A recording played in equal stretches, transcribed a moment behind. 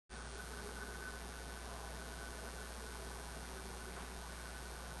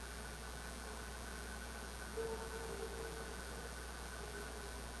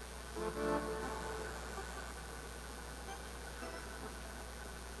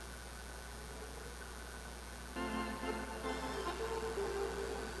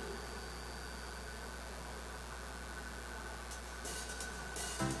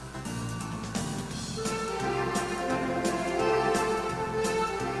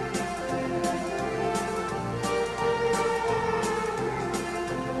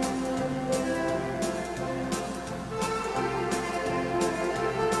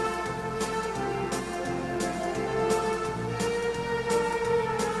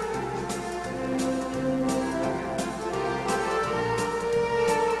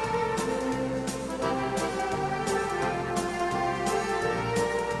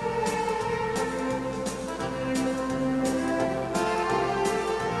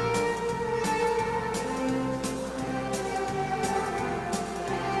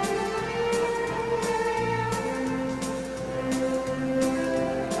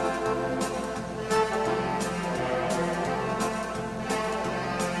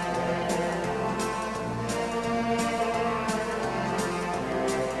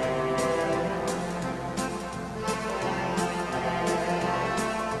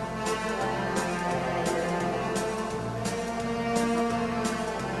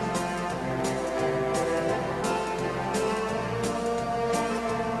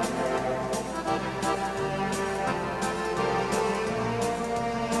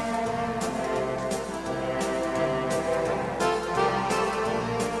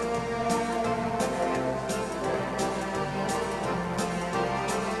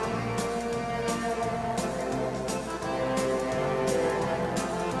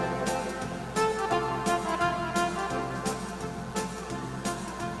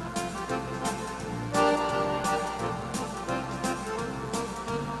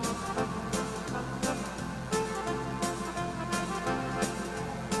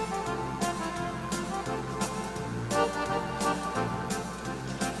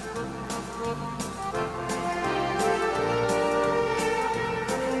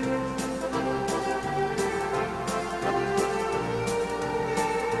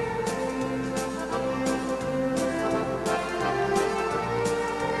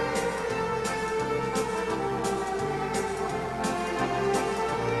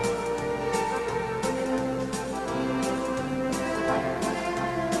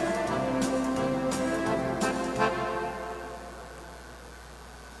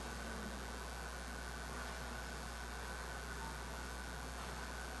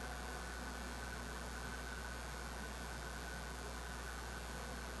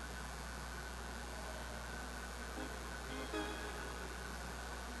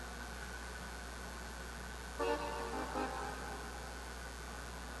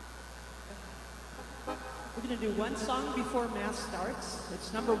We're going to do one song before Mass starts.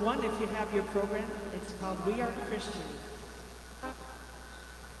 It's number 1 if you have your program. It's called We Are Christian.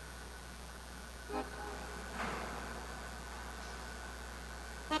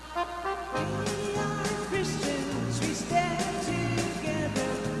 We are Christians, we stand together.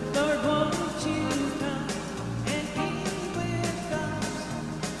 Lord, won't you come and be with us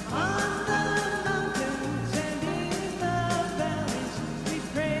on the mountains and in the valleys. We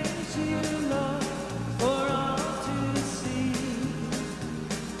praise you, Lord, for all to see.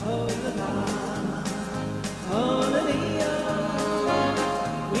 Oh, the Lamb, oh, the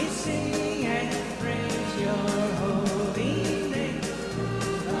Lamb. We sing and praise your holy name.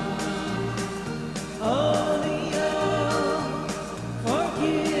 Holy, oh,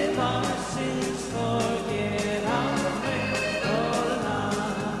 forgive our sins, forget our pain. Oh,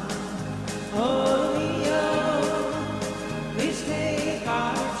 Lord, holy, oh, please take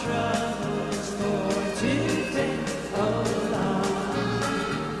our troubles for today. Oh, Lord,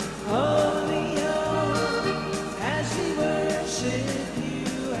 holy, oh, as we worship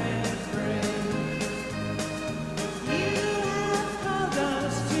you and pray. You have called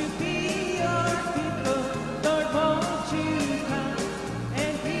us to be your people. Lord, won't you come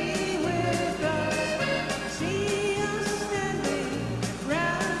and be with us? See us standing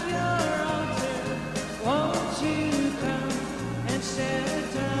round your altar. Won't you come and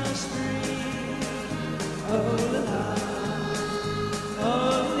set us free? Oh, Lord,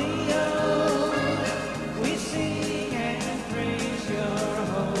 holy, oh, we sing and praise your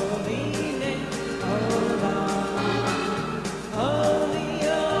holy name. Oh, Lord, holy,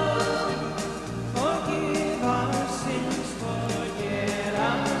 oh, forgive our sins, forget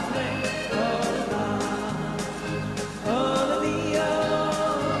our blame. Oh, Lord, holy,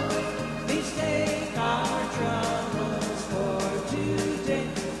 oh, please take our troubles for today.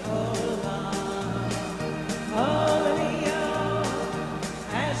 Oh, Lord, holy, oh,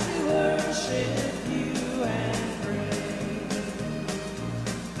 as we worship you and pray.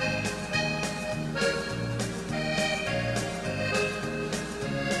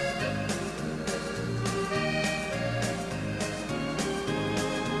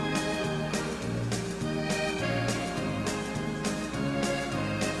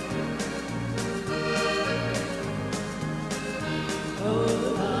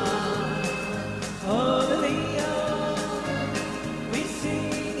 Oh, Lord, holy, oh, we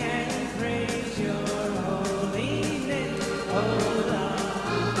sing and praise your holy name. Oh, Lord,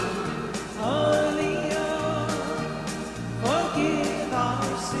 holy, oh, forgive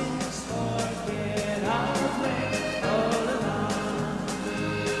our sins, forget our blame. Oh, Lord,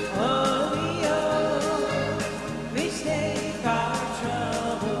 holy, oh, please take our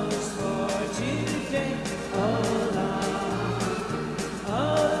troubles for today. Oh, Lord,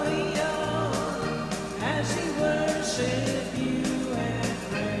 holy, oh, as we worship you and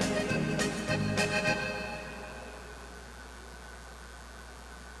pray.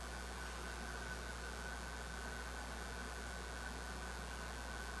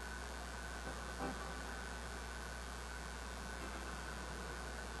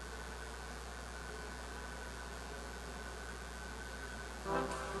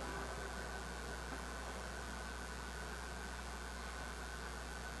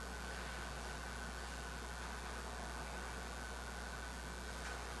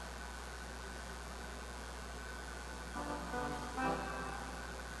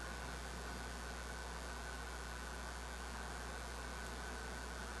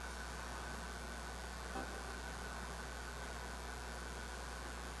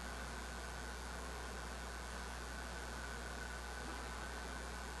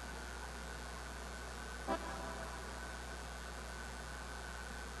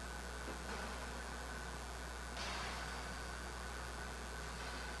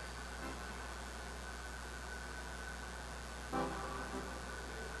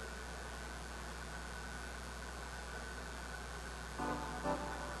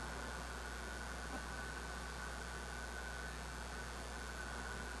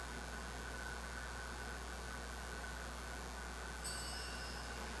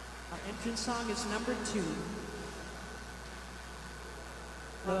 Our entrance song is number 2.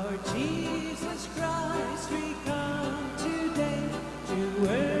 Lord Jesus Christ, we come today to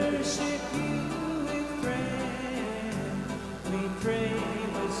worship you with prayer. We pray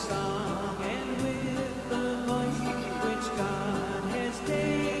with song and with the voice which God has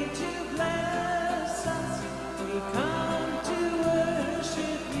deigned to bless us. We come to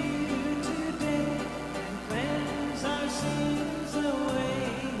worship you today and cleanse our sins away.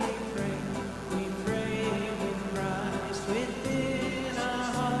 We pray with Christ within our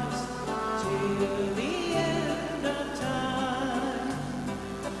hearts till the end.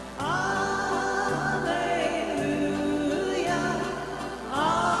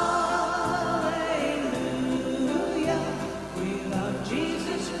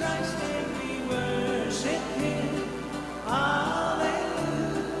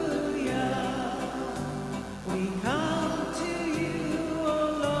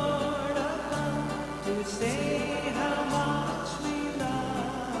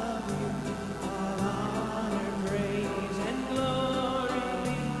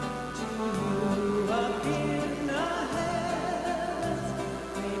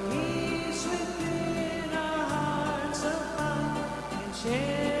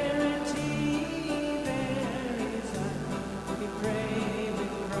 Charity varies on. We pray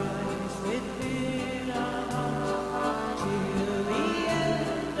with Christ within our hearts till the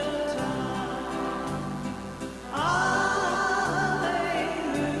end of time. Alleluia,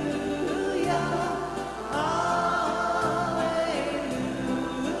 alleluia.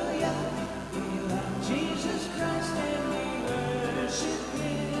 We love Jesus Christ and we worship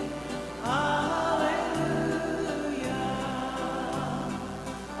Him. Alleluia,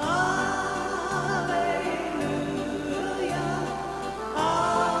 alleluia,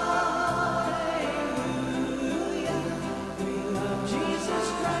 alleluia. We love Jesus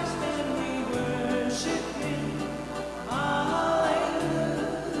Christ and we worship Him. Alleluia.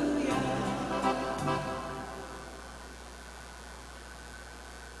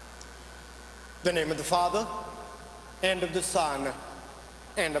 In the name of the Father, and of the Son,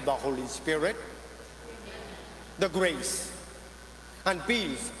 and of the Holy Spirit. The grace and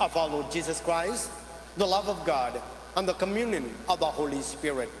peace of our Lord Jesus Christ, the love of God, and the communion of the Holy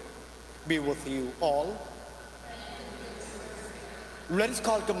Spirit be with you all. Let us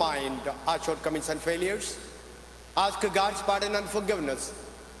call to mind our shortcomings and failures. Ask God's pardon and forgiveness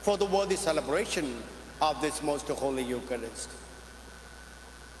for the worthy celebration of this most holy Eucharist.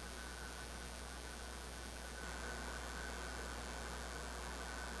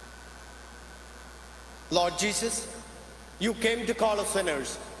 Lord Jesus, you came to call us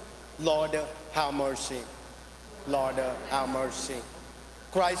sinners. Lord, have mercy. Lord, have mercy.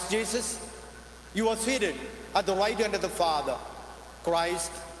 Christ Jesus, you are seated at the right hand of the Father.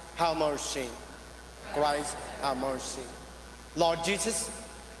 Christ, have mercy. Christ, have mercy. Lord Jesus,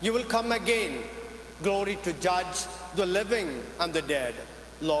 you will come again. Glory to judge the living and the dead.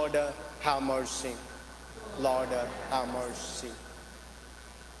 Lord, have mercy. Lord, have mercy.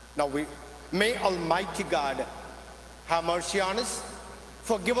 Now may Almighty God have mercy on us,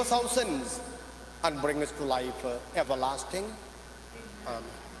 forgive us our sins, and bring us to life everlasting. Amen.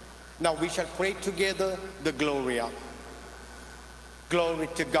 Now we shall pray together the Gloria. Glory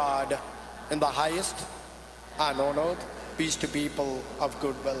to God in the highest, and on earth peace to people of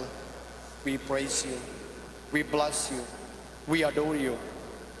good will. We praise you, we bless you, we adore you,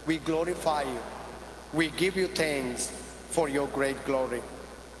 we glorify you, we give you thanks for your great glory.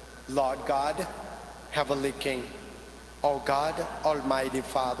 Lord God, Heavenly King, O God, Almighty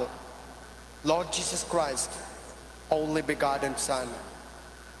Father, Lord Jesus Christ, only begotten Son,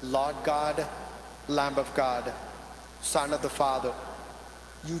 Lord God, Lamb of God, Son of the Father,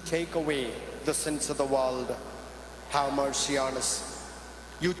 you take away the sins of the world. Have mercy on us.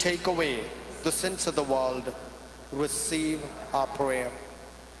 You take away the sins of the world. Receive our prayer.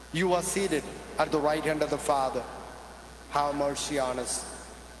 You are seated at the right hand of the Father. Have mercy on us.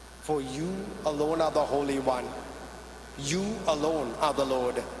 For you alone are the Holy One. You alone are the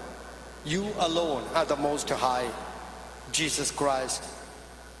Lord. You alone are the Most High, Jesus Christ,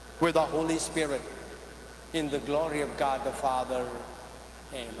 with the Holy Spirit, in the glory of God the Father.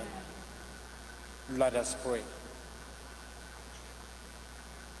 Amen. Let us pray.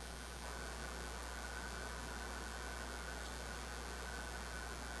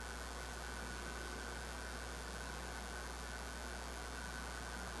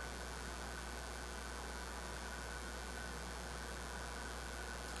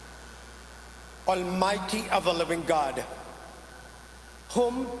 Almighty ever living God,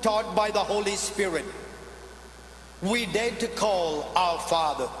 whom taught by the Holy Spirit we dare to call our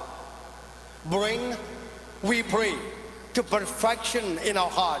Father, bring, we pray, to perfection in our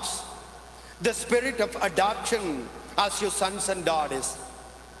hearts the spirit of adoption as your sons and daughters,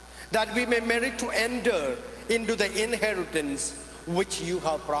 that we may merit to enter into the inheritance which you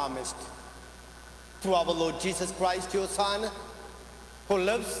have promised. Through our Lord Jesus Christ, your Son, who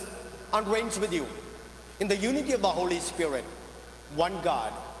lives and reigns with you in the unity of the Holy Spirit, one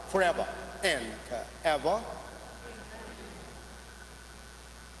God, forever and ever.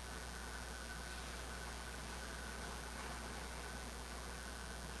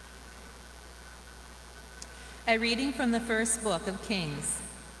 A reading from the first book of Kings.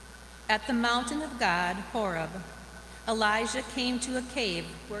 At the mountain of God, Horeb, Elijah came to a cave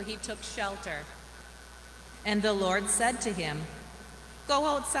where he took shelter. And the Lord said to him, "Go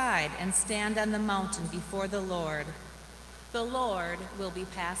outside and stand on the mountain before the Lord. The Lord will be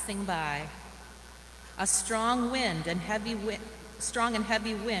passing by." A strong and heavy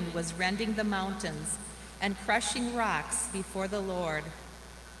wind was rending the mountains and crushing rocks before the Lord.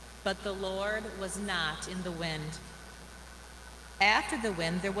 But the Lord was not in the wind. After the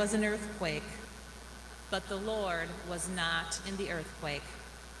wind there was an earthquake, but the Lord was not in the earthquake.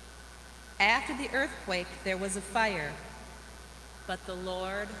 After the earthquake there was a fire, but the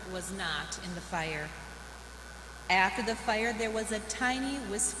Lord was not in the fire. After the fire, there was a tiny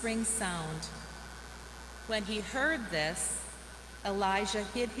whispering sound. When he heard this, Elijah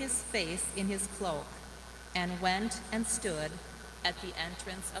hid his face in his cloak and went and stood at the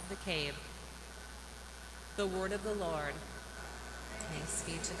entrance of the cave. The word of the Lord. Thanks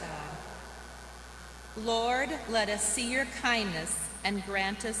be to God. Lord, let us see your kindness and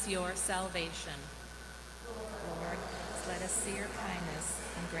grant us your salvation. Lord, let us see your kindness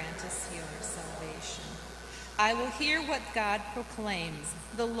and grant us your salvation. I will hear what God proclaims,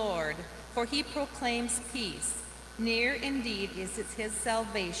 the Lord, for he proclaims peace. Near indeed is his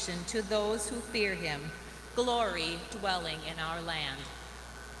salvation to those who fear him, glory dwelling in our land.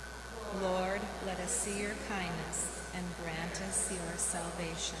 Lord, let us see your kindness and grant us your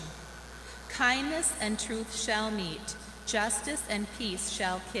salvation. Kindness and truth shall meet, justice and peace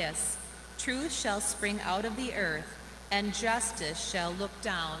shall kiss. Truth shall spring out of the earth, and justice shall look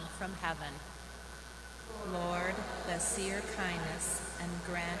down from heaven. Lord, let us see your kindness and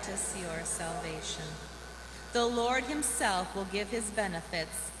grant us your salvation. The Lord himself will give his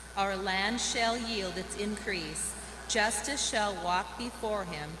benefits. Our land shall yield its increase. Justice shall walk before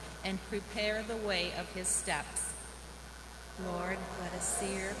him and prepare the way of his steps. Lord, let us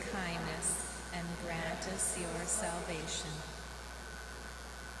see your kindness and grant us your salvation.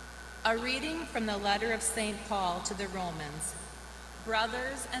 A reading from the letter of St. Paul to the Romans.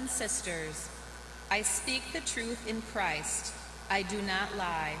 Brothers and sisters, I speak the truth in Christ. I do not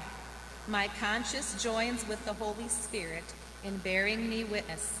lie. My conscience joins with the Holy Spirit in bearing me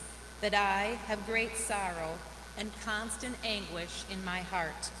witness that I have great sorrow and constant anguish in my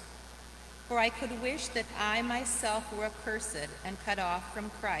heart. For I could wish that I myself were accursed and cut off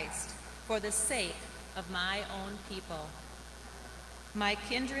from Christ for the sake of my own people, my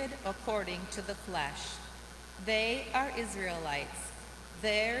kindred according to the flesh. They are Israelites.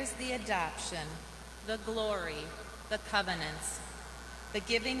 Theirs the adoption, the glory, the covenants, the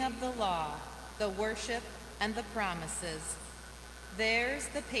giving of the law, the worship, and the promises. Theirs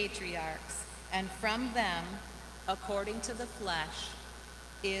the patriarchs, and from them, according to the flesh,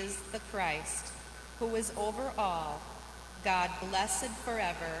 is the Christ, who is over all, God blessed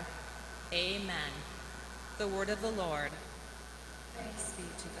forever. Amen. The word of the Lord. Thanks be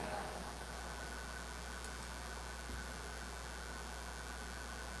to God.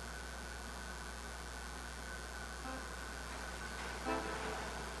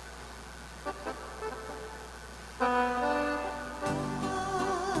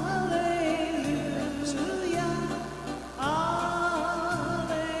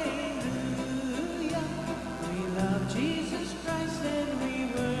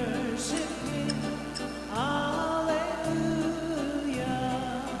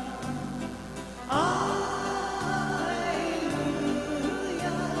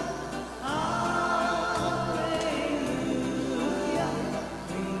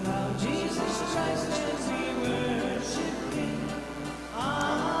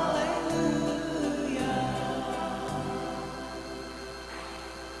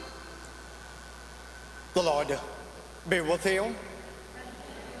 The Lord be with you.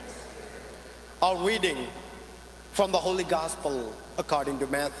 Our reading from the Holy Gospel according to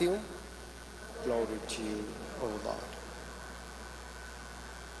Matthew. Glory to you, O Lord.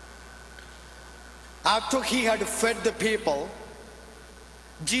 After he had fed the people,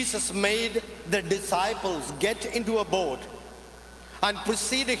 Jesus made the disciples get into a boat and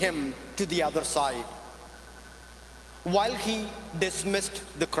preceded him to the other side, while he dismissed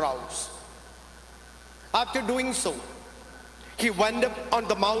the crowds. After doing so, he went up on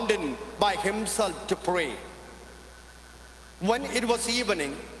the mountain by himself to pray. When it was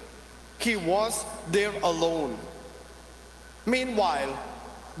evening, he was there alone. Meanwhile,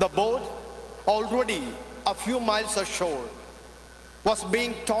 the boat, already a few miles ashore, was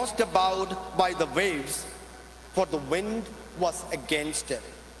being tossed about by the waves, for the wind was against it.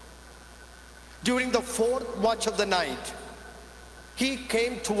 During the fourth watch of the night, he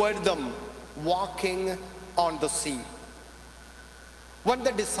came toward them walking on the sea. When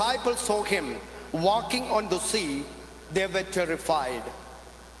the disciples saw him walking on the sea, they were terrified.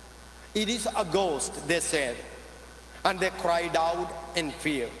 "It is a ghost," they said, and they cried out in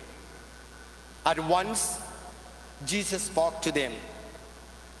fear. At once, Jesus spoke to them.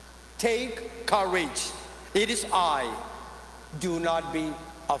 "Take courage, it is I. Do not be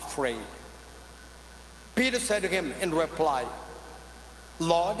afraid." Peter said to him in reply,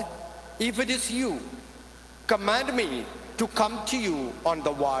 "Lord, if it is you, command me to come to you on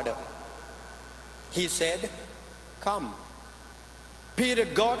the water." He said, "Come." Peter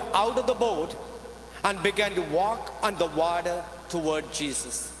got out of the boat and began to walk on the water toward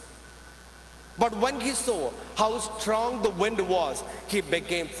Jesus. But when he saw how strong the wind was, he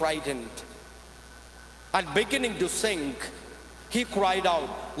became frightened. And beginning to sink, he cried out,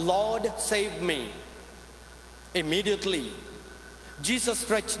 "Lord, save me." Immediately, Jesus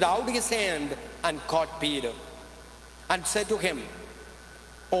stretched out his hand and caught Peter and said to him,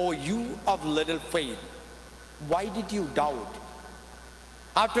 "O you of little faith, why did you doubt?"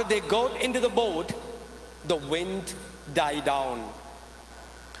 After they got into the boat, the wind died down.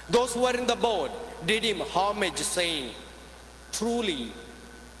 Those who were in the boat did him homage, saying, "Truly,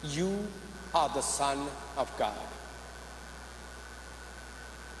 you are the Son of God."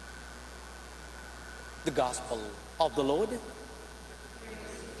 The Gospel of the Lord.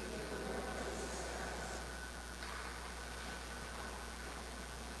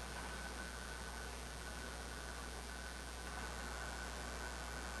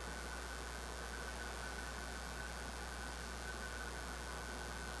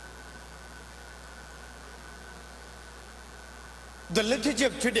 The liturgy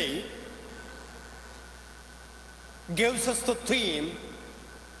of today gives us the theme,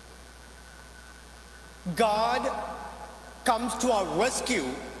 God comes to our rescue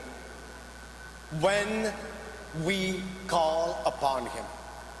when we call upon him.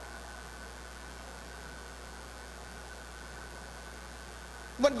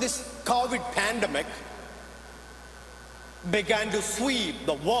 When this COVID pandemic began to sweep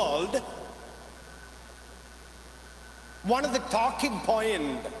the world, one of the talking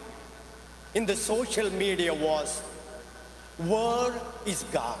points in the social media was, "Where is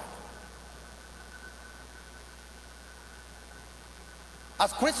God?"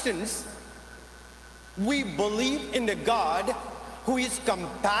 As Christians, we believe in a God who is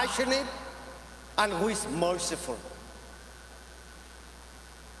compassionate and who is merciful.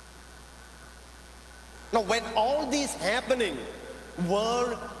 Now, when all this happening,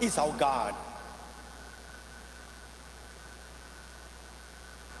 where is our God?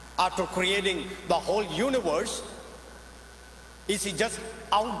 After creating the whole universe, is he just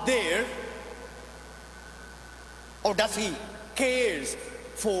out there, or does he cares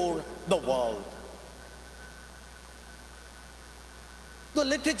for the world? The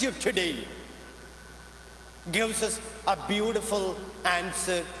liturgy of today gives us a beautiful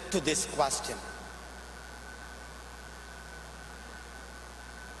answer to this question.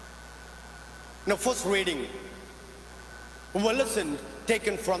 Now, first reading, we'll listen,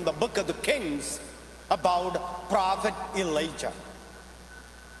 taken from the book of the Kings, about prophet Elijah.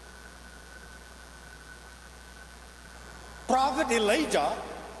 Prophet Elijah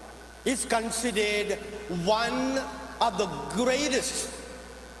is considered one of the greatest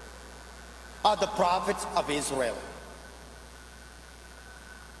of the prophets of Israel.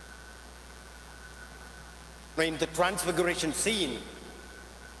 In the transfiguration scene,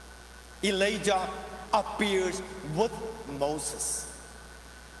 Elijah appears with Moses.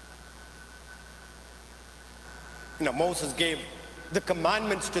 Moses gave the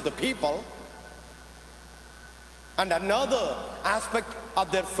commandments to the people, and another aspect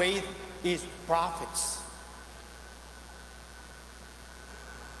of their faith is prophets.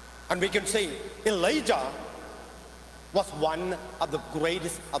 And we can say Elijah was one of the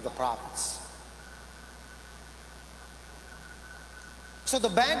greatest of the prophets. So the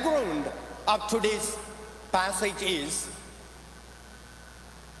background of today's passage is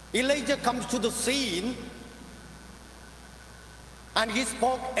Elijah comes to the scene and he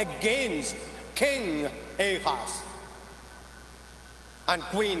spoke against King Ahaz and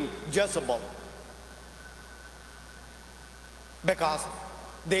Queen Jezebel because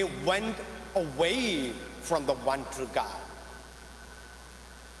they went away from the one true God.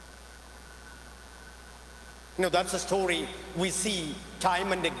 That's a story we see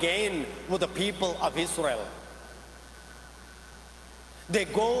time and again with the people of Israel. They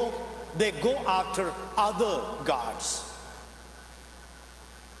go after other gods.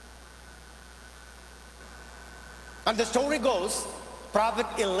 And the story goes, Prophet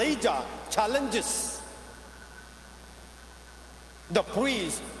Elijah challenges the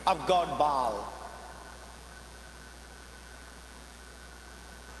priest of God Baal.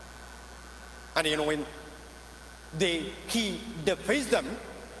 And when he defies them,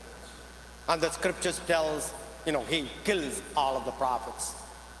 and the scriptures tells, he kills all of the prophets.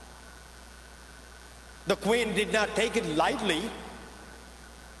 The queen did not take it lightly.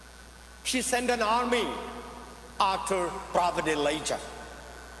 She sent an army after Prophet Elijah.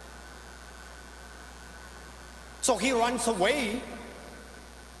 So he runs away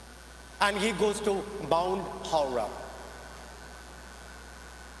and he goes to Mount Horeb.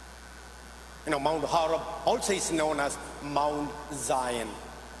 Mount Horeb also is known as Mount Zion.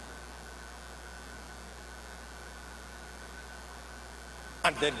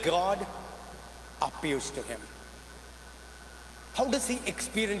 And then God appears to him. How does he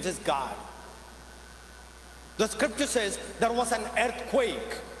experience God? The scripture says there was an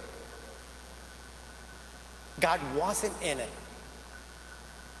earthquake. God wasn't in it.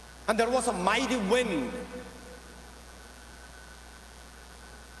 And there was a mighty wind.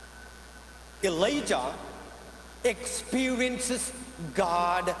 Elijah experiences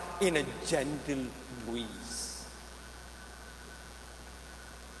God in a gentle breeze.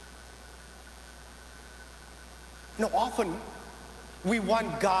 Often we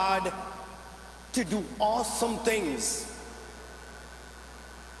want God to do awesome things,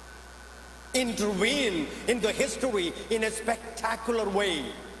 intervene into history in a spectacular way.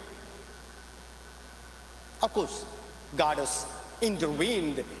 Of course, God has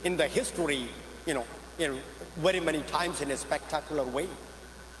intervened in the history, in very many times in a spectacular way.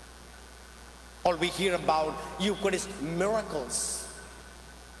 Or we hear about Eucharist miracles.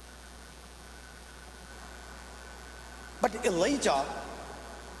 But Elijah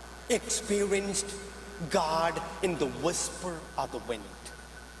experienced God in the whisper of the wind.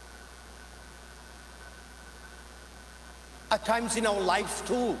 At times in our lives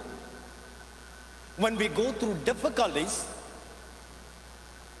too, when we go through difficulties,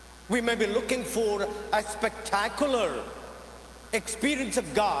 we may be looking for a spectacular experience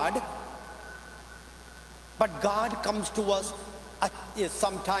of God, but God comes to us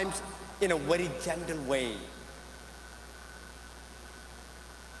sometimes in a very gentle way.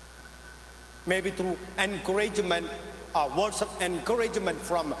 Maybe through encouragement, words of encouragement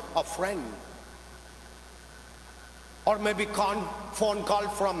from a friend. Or maybe phone call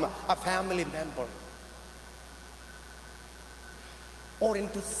from a family member. Or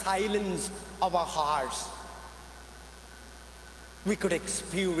into silence of our hearts, we could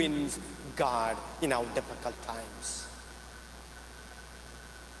experience God in our difficult times.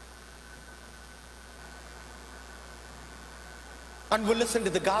 And we'll listen to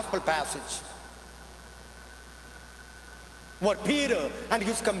the gospel passage where Peter and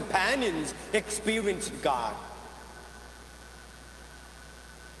his companions experienced God.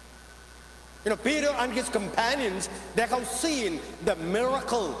 Peter and his companions, they have seen the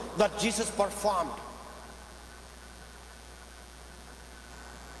miracle that Jesus performed.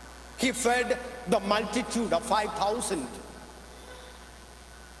 He fed the multitude of 5,000.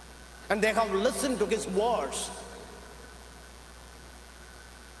 And they have listened to his words.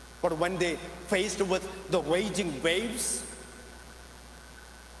 But when they faced with the raging waves,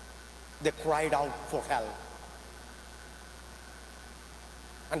 they cried out for help.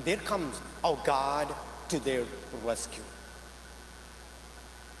 And there comes our God to their rescue.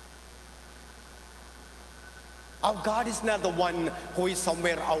 Our God is not the one who is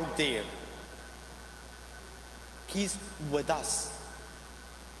somewhere out there. He's with us.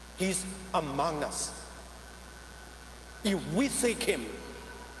 He's among us. If we seek him,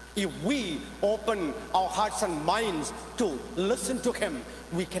 if we open our hearts and minds to listen to him,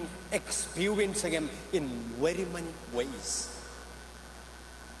 we can experience him in very many ways.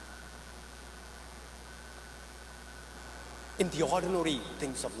 In the ordinary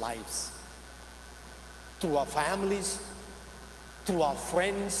things of lives, through our families, through our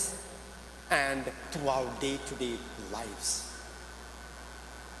friends, and through our day-to-day lives.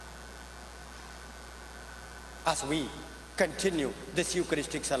 As we continue this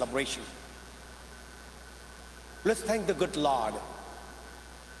Eucharistic celebration, let's thank the good Lord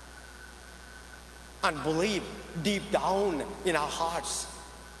and believe deep down in our hearts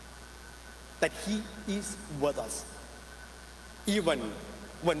that he is with us, even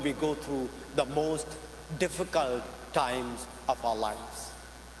when we go through the most difficult times of our lives.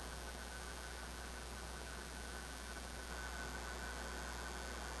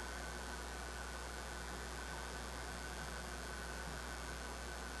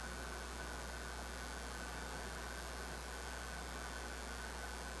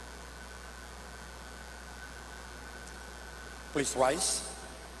 Please rise.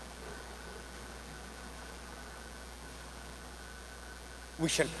 We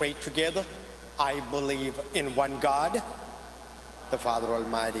shall pray together. I believe in one God, the Father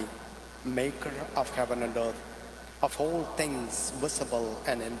Almighty, maker of heaven and earth, of all things visible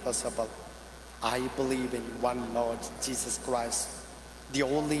and invisible. I believe in one Lord Jesus Christ, the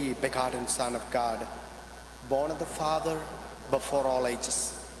only begotten Son of God, born of the Father before all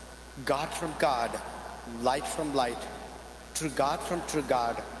ages, God from God, light from light, true God from true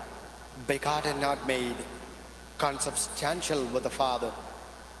God, begotten not made, consubstantial with the Father,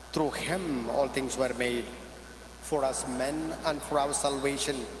 Through him all things were made. For us men and for our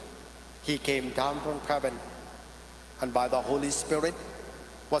salvation, he came down from heaven, and by the Holy Spirit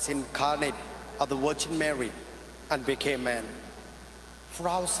was incarnate of the Virgin Mary and became man. For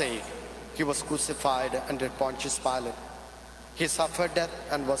our sake, he was crucified under Pontius Pilate. He suffered death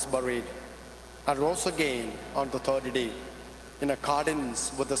and was buried, and rose again on the third day, in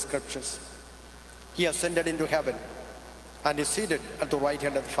accordance with the Scriptures. He ascended into heaven and is seated at the right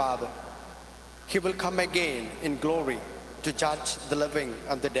hand of the Father. He will come again in glory to judge the living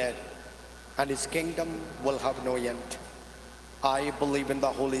and the dead, and his kingdom will have no end. I believe in the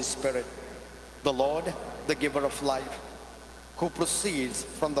Holy Spirit, the Lord, the giver of life, who proceeds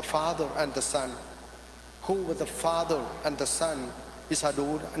from the Father and the Son, who with the Father and the Son is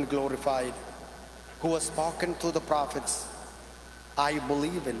adored and glorified, who has spoken through the prophets. I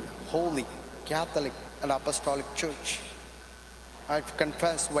believe in holy, Catholic, and Apostolic Church. I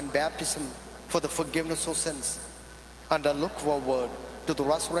confess one baptism for the forgiveness of sins, and I look forward to the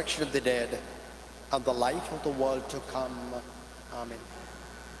resurrection of the dead and the life of the world to come. Amen.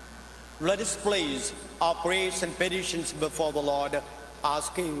 Let us place our prayers and petitions before the Lord,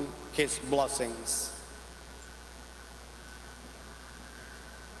 asking his blessings.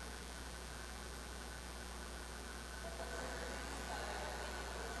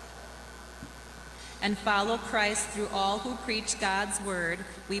 And follow Christ through all who preach God's word,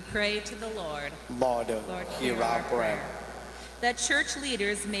 we pray to the Lord. Lord, hear our prayer. That church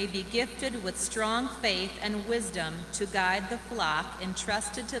leaders may be gifted with strong faith and wisdom to guide the flock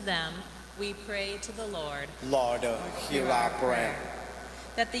entrusted to them, we pray to the Lord. Lord, hear our prayer.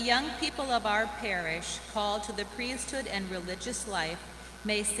 That the young people of our parish, called to the priesthood and religious life,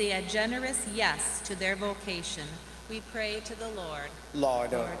 may say a generous yes to their vocation, we pray to the Lord. Lord,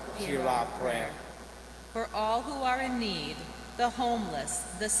 hear our prayer. For all who are in need, the homeless,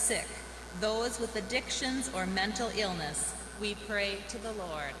 the sick, those with addictions or mental illness, we pray to the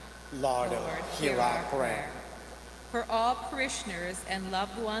Lord. Lord, hear our prayer. For all parishioners and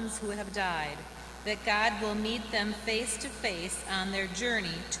loved ones who have died, that God will meet them face to face on their journey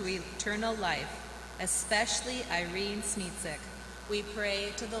to eternal life, especially Irene Smietzik. We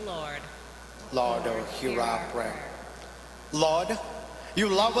pray to the Lord. Lord, hear our prayer. Lord, you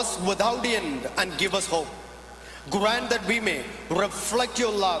love us without end and give us hope. Grant that we may reflect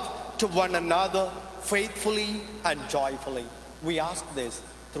your love to one another faithfully and joyfully. We ask this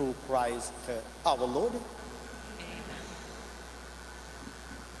through Christ our Lord. Amen.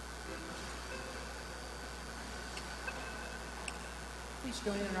 Please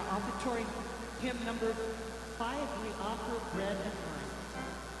join in our offertory hymn number 5. We offer bread and wine.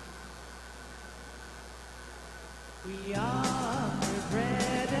 We offer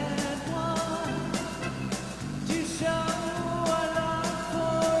bread and wine to show our love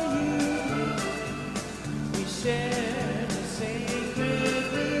for you. We share the sacred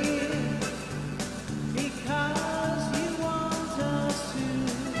meal because you want us to.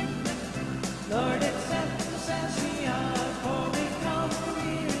 Lord, accept us as we are, for we come from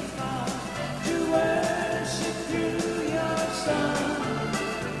near and far to worship through your Son.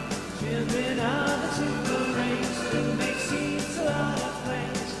 Children of the simple race who make seeds out of clay.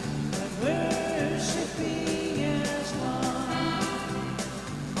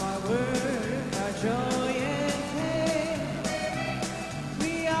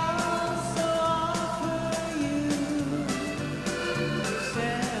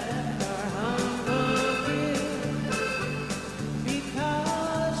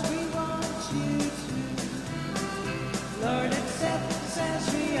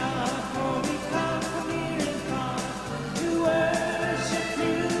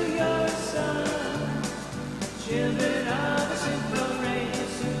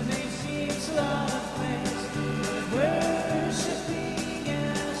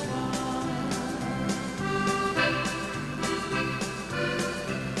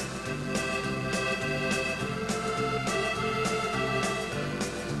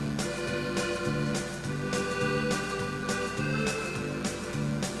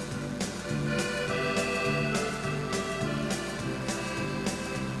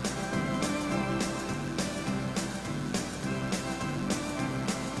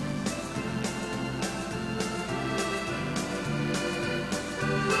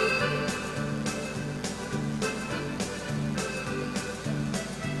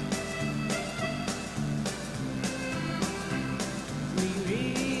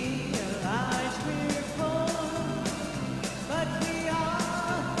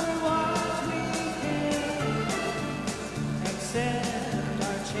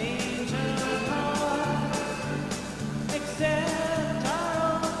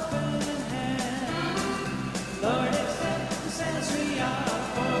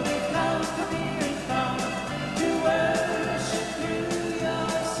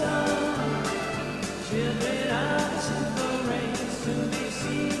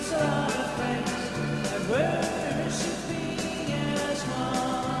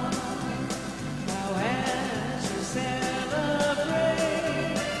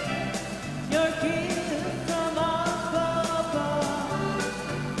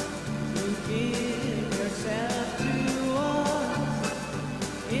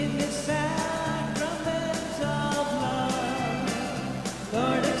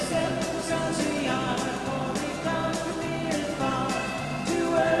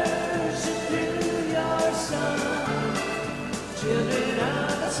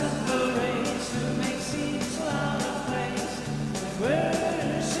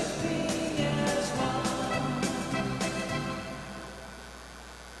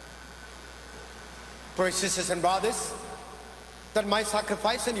 Precious sisters and brothers, that my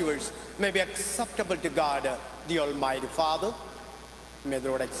sacrifice and yours may be acceptable to God, the Almighty Father. May the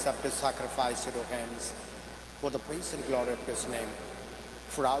Lord accept this sacrifice at your hands for the praise and glory of his name,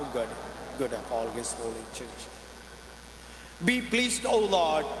 for our good, good of all his holy church. Be pleased, O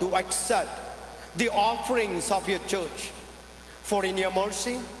Lord, to accept the offerings of your church, for in your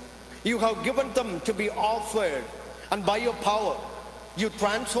mercy you have given them to be offered, and by your power you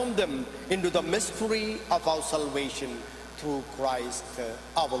transform them into the mystery of our salvation through Christ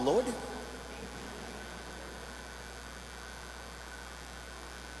our Lord.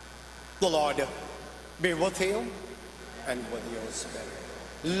 The Lord be with you and with your spirit.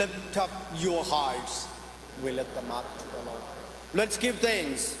 Lift up your hearts. We lift them up to the Lord. Let's give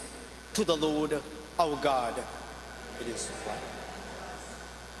thanks to the Lord our God. It is right.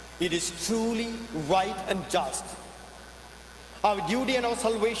 It is truly right and just, our duty and our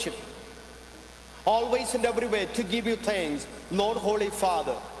salvation, always and everywhere to give you thanks, Lord, Holy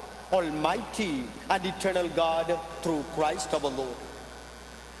Father, Almighty and eternal God, through Christ our Lord.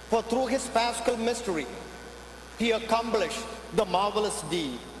 For through his paschal mystery, he accomplished the marvelous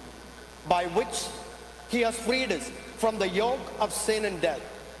deed by which he has freed us from the yoke of sin and death,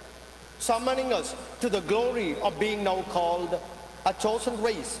 summoning us to the glory of being now called a chosen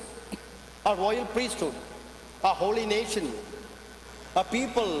race, a royal priesthood, a holy nation, a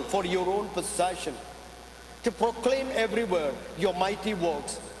people for your own possession, to proclaim everywhere your mighty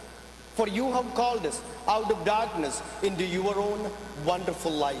works. For you have called us out of darkness into your own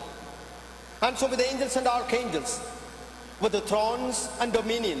wonderful light. And so with the angels and archangels, with the thrones and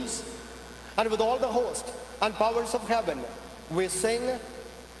dominions, and with all the hosts and powers of heaven, we sing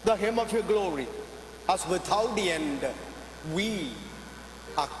the hymn of your glory, as without the end we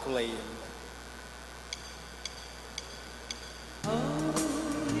acclaim.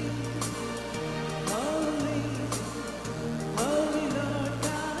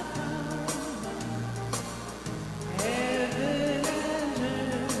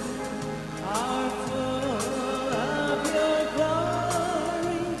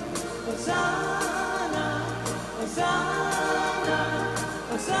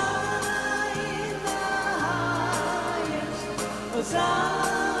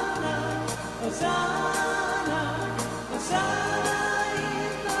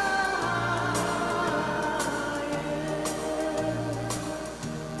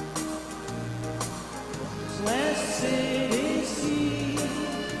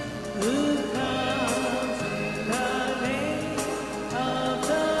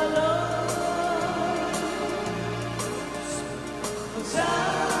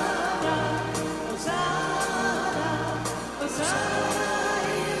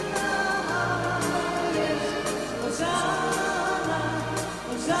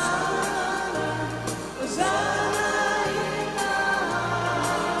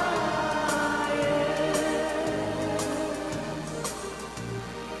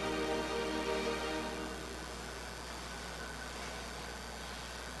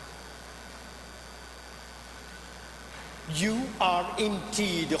 You are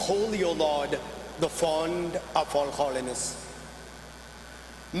indeed holy, O Lord, the fount of all holiness.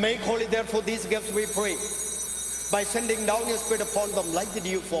 Make holy therefore these gifts, we pray, by sending down your Spirit upon them like the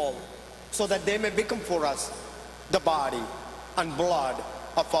dew fall, so that they may become for us the body and blood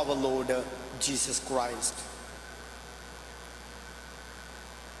of our Lord Jesus Christ.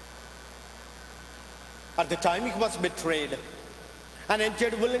 At the time he was betrayed and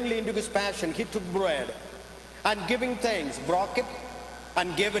entered willingly into his passion, he took bread, and giving thanks, broke it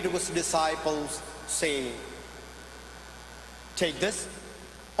and gave it to his disciples, saying, "Take this,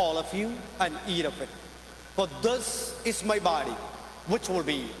 all of you, and eat of it. For this is my body, which will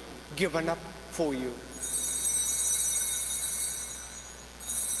be given up for you."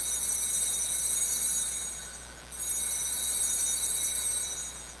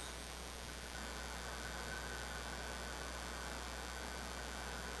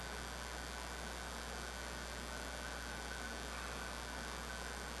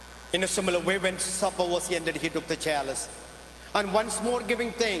 In a similar way, when supper was ended, he took the chalice, and once more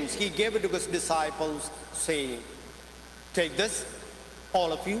giving thanks, he gave it to his disciples, saying, "Take this,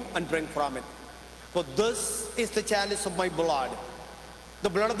 all of you, and drink from it. For this is the chalice of my blood, the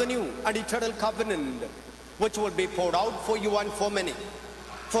blood of the new and eternal covenant, which will be poured out for you and for many,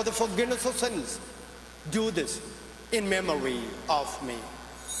 for the forgiveness of sins. Do this in memory of me."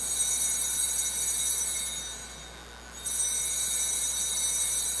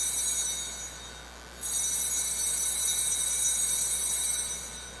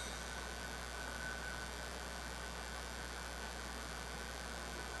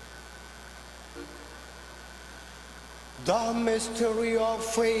 The mystery of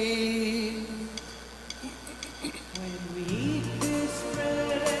faith. When we eat this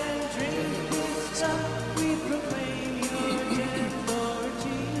bread and drink this cup, we proclaim your death, Lord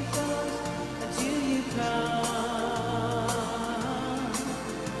Jesus, until you come.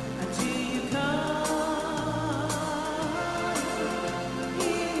 Until you come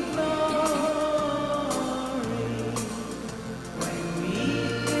in glory. When we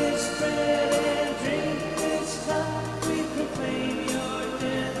eat this bread and drink this cup, we proclaim your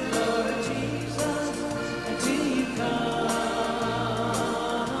death, Lord Jesus, until you come.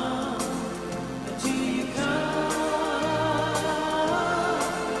 Until you come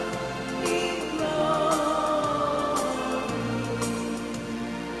in glory.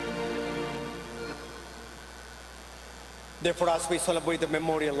 Therefore, as we celebrate the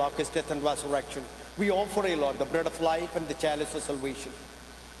memorial of his death and resurrection, we offer, O Lord, the bread of life and the chalice of salvation,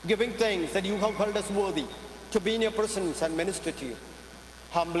 giving thanks that you have held us worthy to be in your presence and minister to you.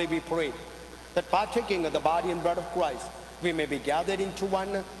 Humbly we pray that partaking of the body and blood of Christ, we may be gathered into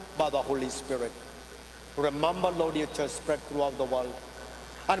one by the Holy Spirit. Remember, Lord, your church spread throughout the world,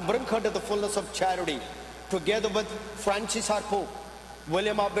 and bring her to the fullness of charity, together with Francis our Pope,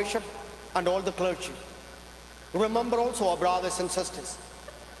 William our Bishop, and all the clergy. Remember also our brothers and sisters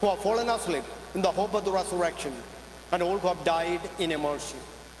who have fallen asleep in the hope of the resurrection, and all who have died in your mercy.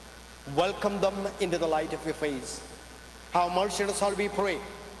 Welcome them into the light of your face. Have mercy on us all, we pray,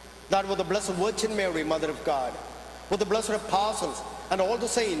 that with the Blessed Virgin Mary, Mother of God, with the blessed apostles and all the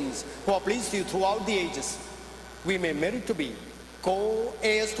saints who have pleased you throughout the ages, we may merit to be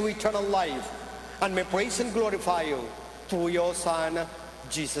co-heirs to eternal life, and may praise and glorify you through your Son,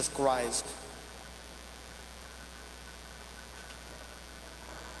 Jesus Christ.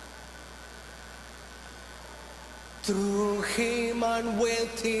 Through him and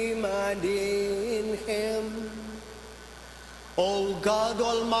with him and in him, O God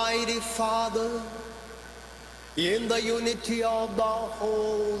Almighty Father, in the unity of the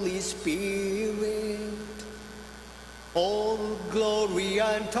Holy Spirit, all glory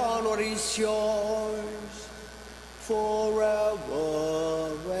and honor is yours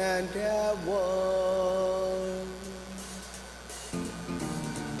forever and ever.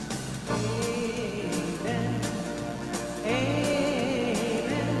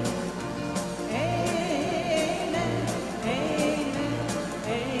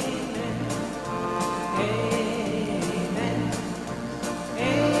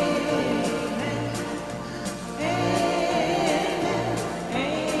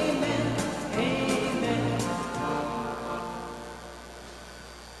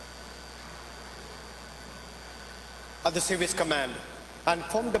 At the Savior's command, and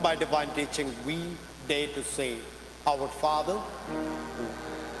formed by divine teaching, we dare to say, Our Father,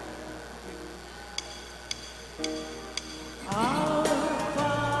 Our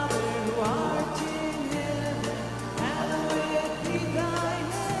Father who art in heaven, hallowed be thy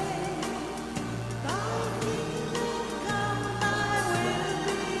name. Thy kingdom come, thy will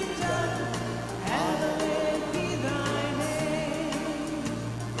be done, hallowed be thy name.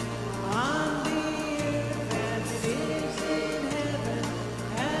 On the earth as it is in heaven,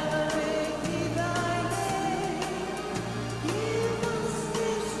 hallowed be thy name. Give us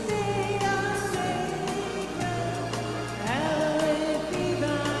this day our daily bread, hallowed be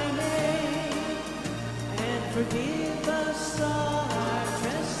thy name. And forgive us all our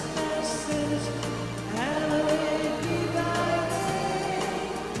trespasses, hallowed be thy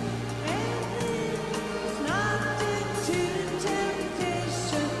name. And lead us not into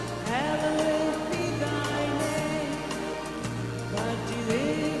temptation, hallowed be thy name. But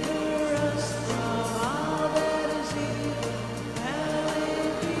deliver us from all that is evil,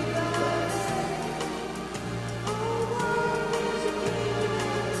 hallowed be thy name. Oh, thine is the kingdom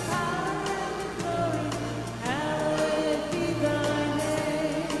and the power and the glory, hallowed be thy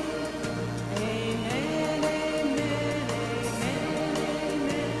name. Amen, amen, amen,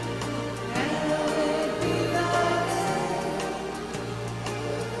 amen. Hallowed be thy name.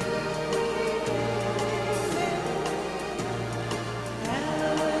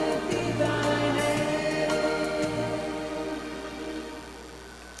 Hallowed be thy name.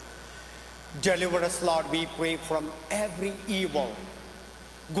 deliver us, Lord, we pray, from every evil.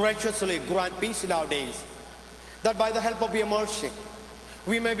 Graciously grant peace in our days, that by the help of your mercy,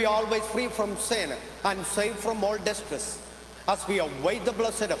 we may be always free from sin and safe from all distress, as we await the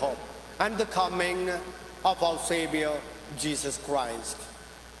blessed hope and the coming of our Savior, Jesus Christ.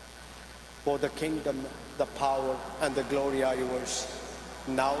 For the kingdom, the power, and the glory are yours,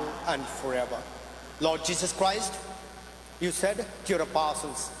 now and forever. Lord Jesus Christ, you said to your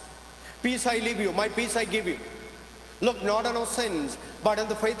apostles, peace I leave you, my peace I give you. Look not on our sins, but on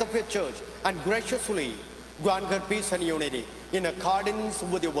the faith of your church, and graciously grant her peace and unity in accordance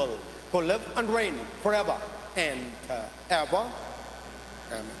with your will, who live and reign forever and ever.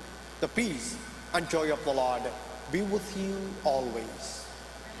 Amen. The peace and joy of the Lord be with you always.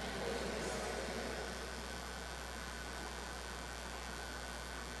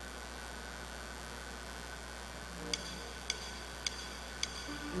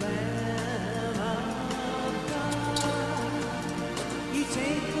 Lamb of God, you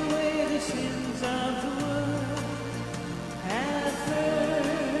take away the sins of the world. Have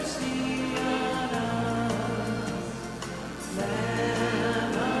mercy on us.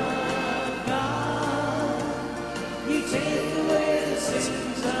 Lamb of God, you take away the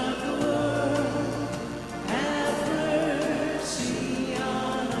sins of the world. Have mercy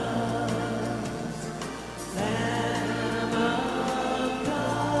on us. Lamb of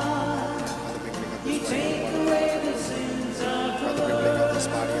God, you take away the sins of the For the world. privilege of this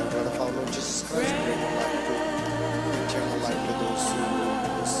body and blood of our Lord Jesus Christ, bring eternal life to those who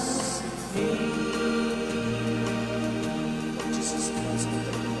receive. Lord Jesus Christ, be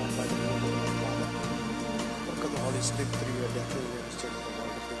the Lord by the power of the Father. Work of the Holy Spirit through your death, we have restored the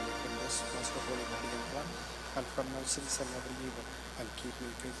world of your goodness, Master of holy body and blood, and from our sins and every evil, and keep me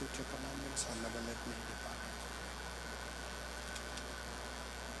faithful to your commandments, and never let me depart.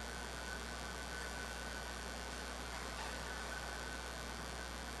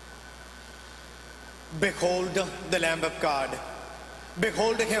 Behold the Lamb of God.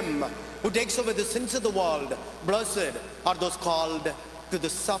 Behold him who takes away the sins of the world. Blessed are those called to the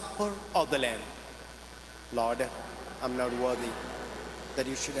supper of the Lamb. Lord, I'm not worthy that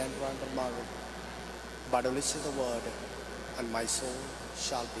you should enter under my roof, but only say the word, and my soul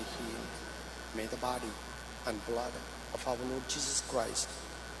shall be healed. May the body and blood of our Lord Jesus Christ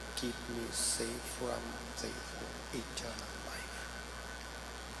keep me safe from the eternal life.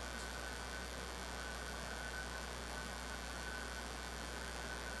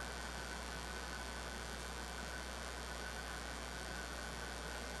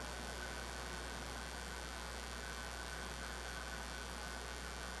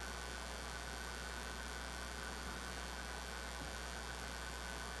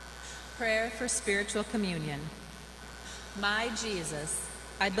 Prayer for spiritual communion. My Jesus,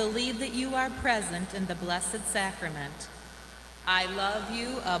 I believe that you are present in the Blessed Sacrament. I love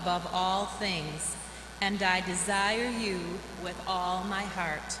you above all things, and I desire you with all my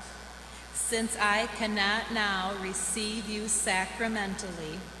heart. Since I cannot now receive you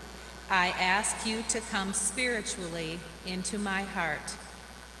sacramentally, I ask you to come spiritually into my heart.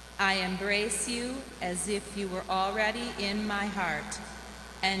 I embrace you as if you were already in my heart,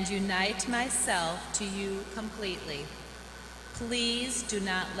 and unite myself to you completely. Please do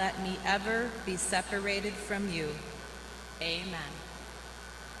not let me ever be separated from you. Amen.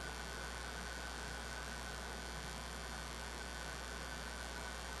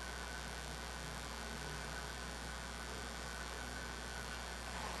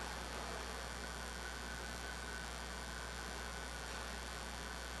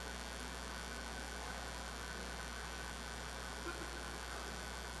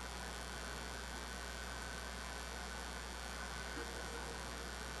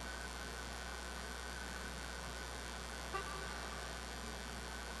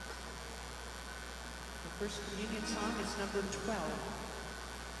 The First Communion song is number 12.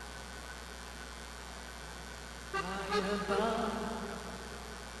 High above,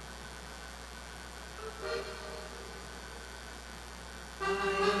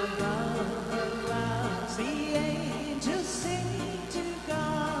 high above the clouds, the angels sing to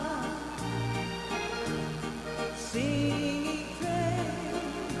God, singing praise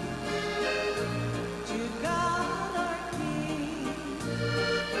to God our King.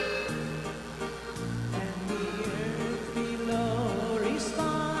 And the earth below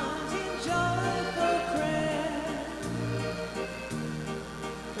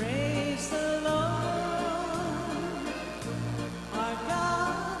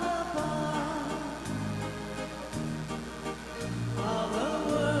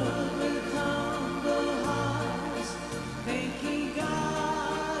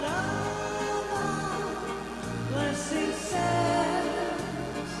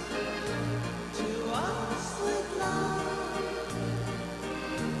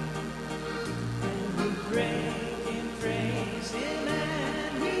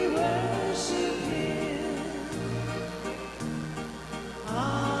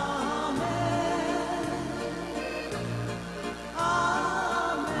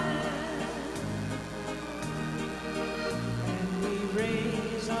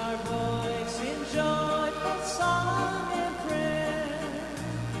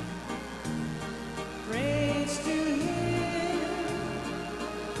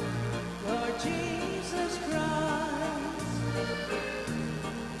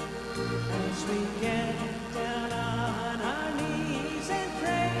as we get down on our knees and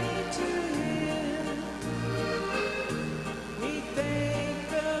pray to Him. We thank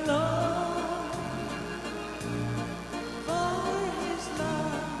the Lord for His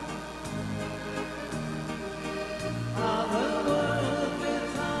love. All the world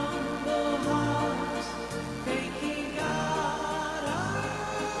with humble hearts, thanking God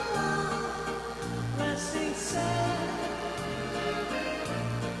our love, blessing sent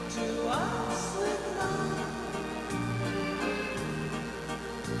to us with love.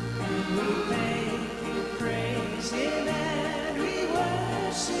 And we thank and praise Him and we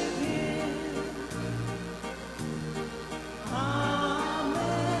worship Him.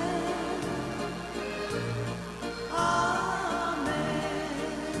 Amen. Amen.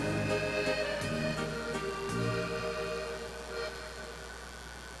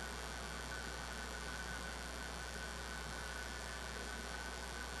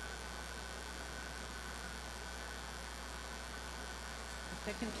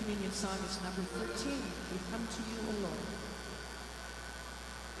 The second communion song is number 13. We come to you, O Lord.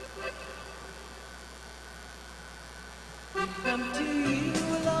 We come to you,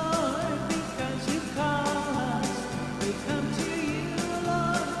 Lord, because you call us. We come to you,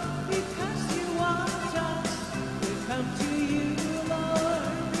 Lord, because you want us. We come to you,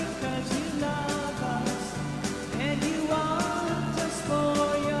 Lord, because you love us. And you want us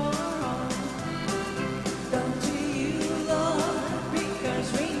for your own. Come to you, Lord,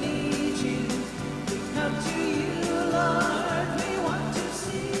 because we need you. We come to you, Lord, we want to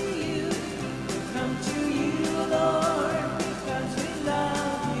see you. We come to you, Lord, because we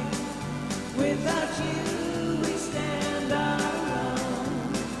love you. Without you, we stand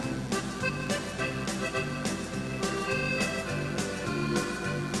alone.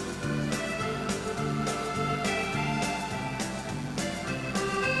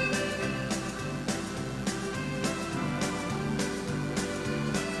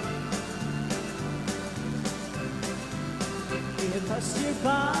 Give us your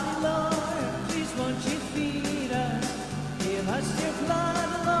body, Lord, please won't you feed us. Give us your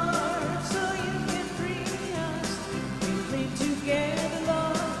blood, Lord, so you can free us. We plead together,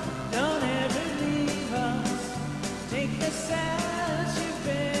 Lord, don't ever leave us. Take us as your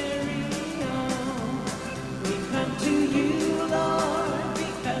very own. We come to you, Lord,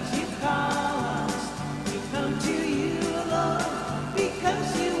 because you call us. We come to you, Lord,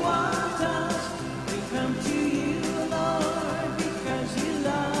 because you want us. We come to you, Lord, because you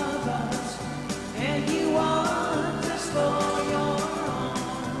love us. And you want us for your own.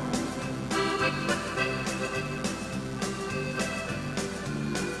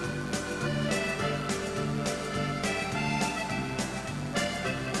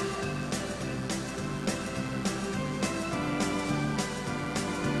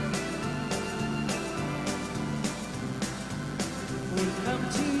 We come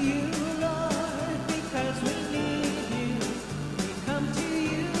to you, Lord, because we need you. We come to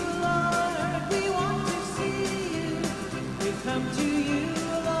you, Lord, we want to see you. We come to you,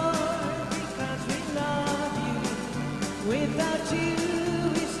 Lord, because we love you. Without you,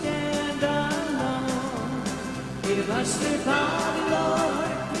 we stand alone. Give us your body,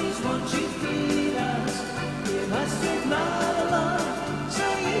 Lord, please won't you feed us. Give us your blood, Lord, so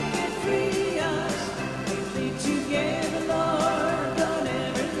you can free us. We plead together, Lord, don't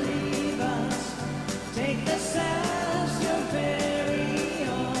ever leave us. Take us as your very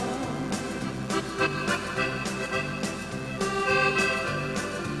own.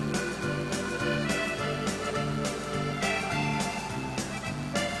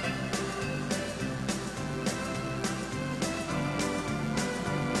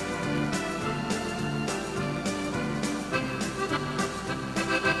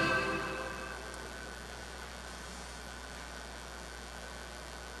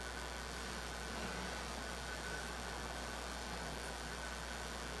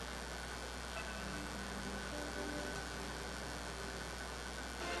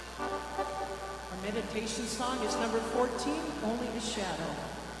 Our meditation song is number 14, Only a Shadow.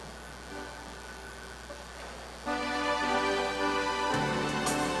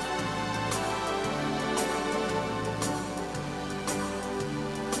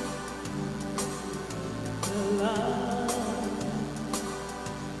 The love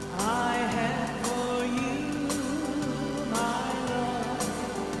I have for you, my Lord,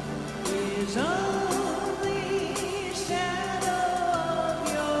 is only a shadow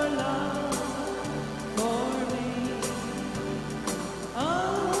of your love for me.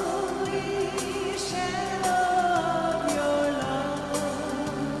 Oh,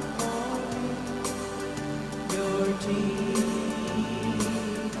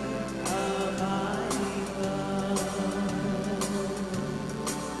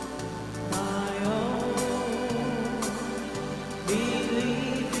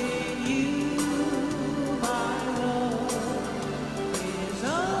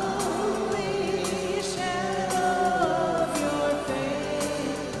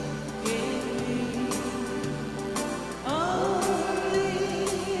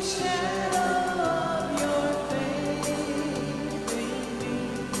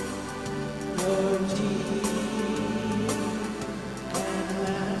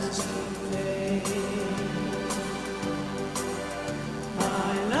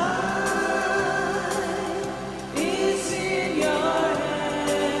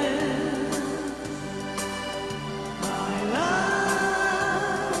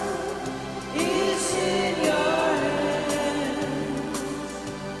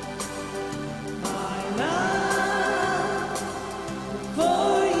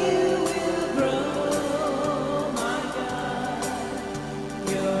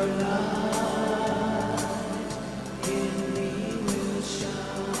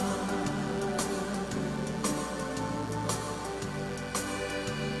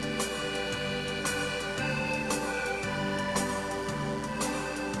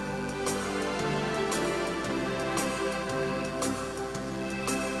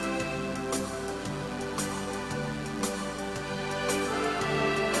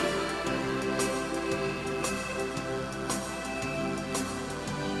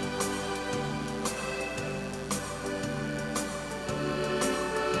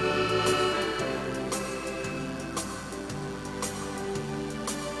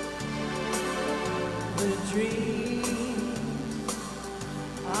 dreams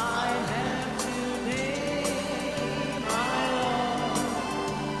I have today, my Lord,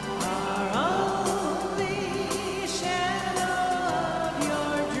 are only shadow of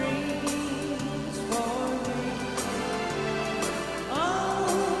your dreams for me.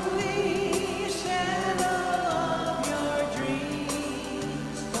 Only shadow of your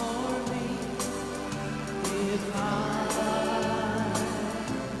dreams for me. If I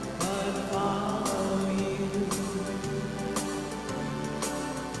but follow you,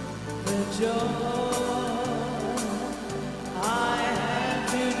 the joy I have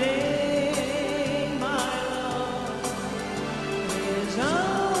today, my Lord, is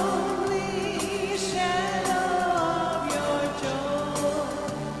only shadow of your joy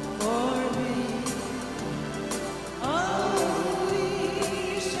for me. Only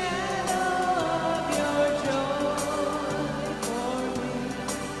shadow of your joy for me.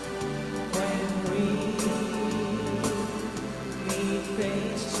 When we meet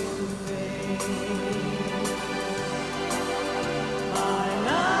face to face, my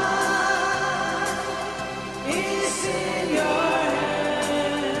life is in your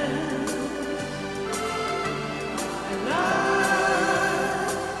hands. My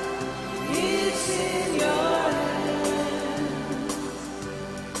life is in your hands.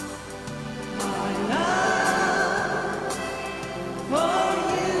 My love for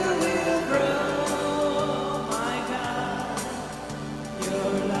you will grow, my God.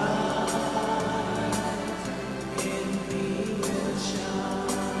 Your light in me will shine.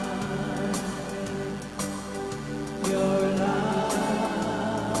 Your light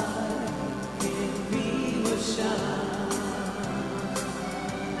in me will shine.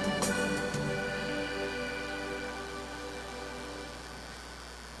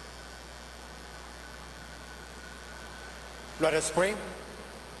 Let us pray.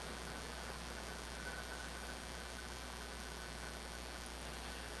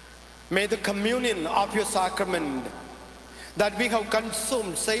 May the communion of your sacrament that we have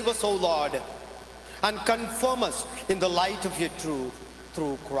consumed save us, O Lord, and confirm us in the light of your truth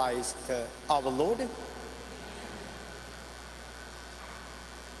through Christ our Lord.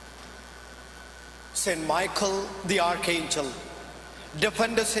 Saint Michael the Archangel,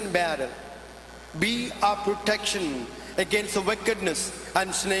 defend us in battle. Be our protection against the wickedness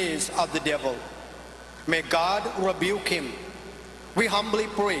and snares of the devil. May God rebuke him, we humbly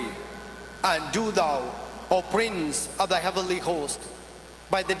pray. And do thou, O Prince of the heavenly host,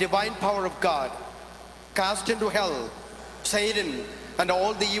 by the divine power of God, cast into hell Satan and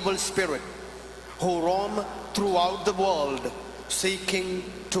all the evil spirit who roam throughout the world seeking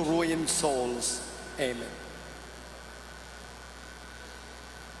to ruin souls. Amen.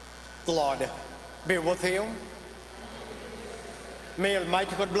 The Lord be with you. May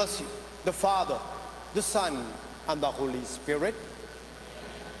Almighty God bless you, the Father, the Son, and the Holy Spirit.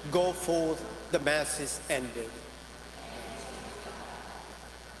 Go forth, the Mass is ended.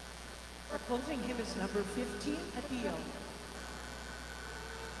 Our closing hymn is number 15, Adio.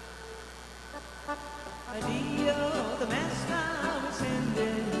 Adio, the Mass now is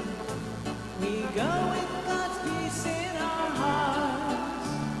ended. We go with God's peace in our hearts.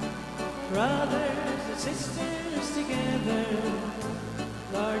 Brothers and sisters together,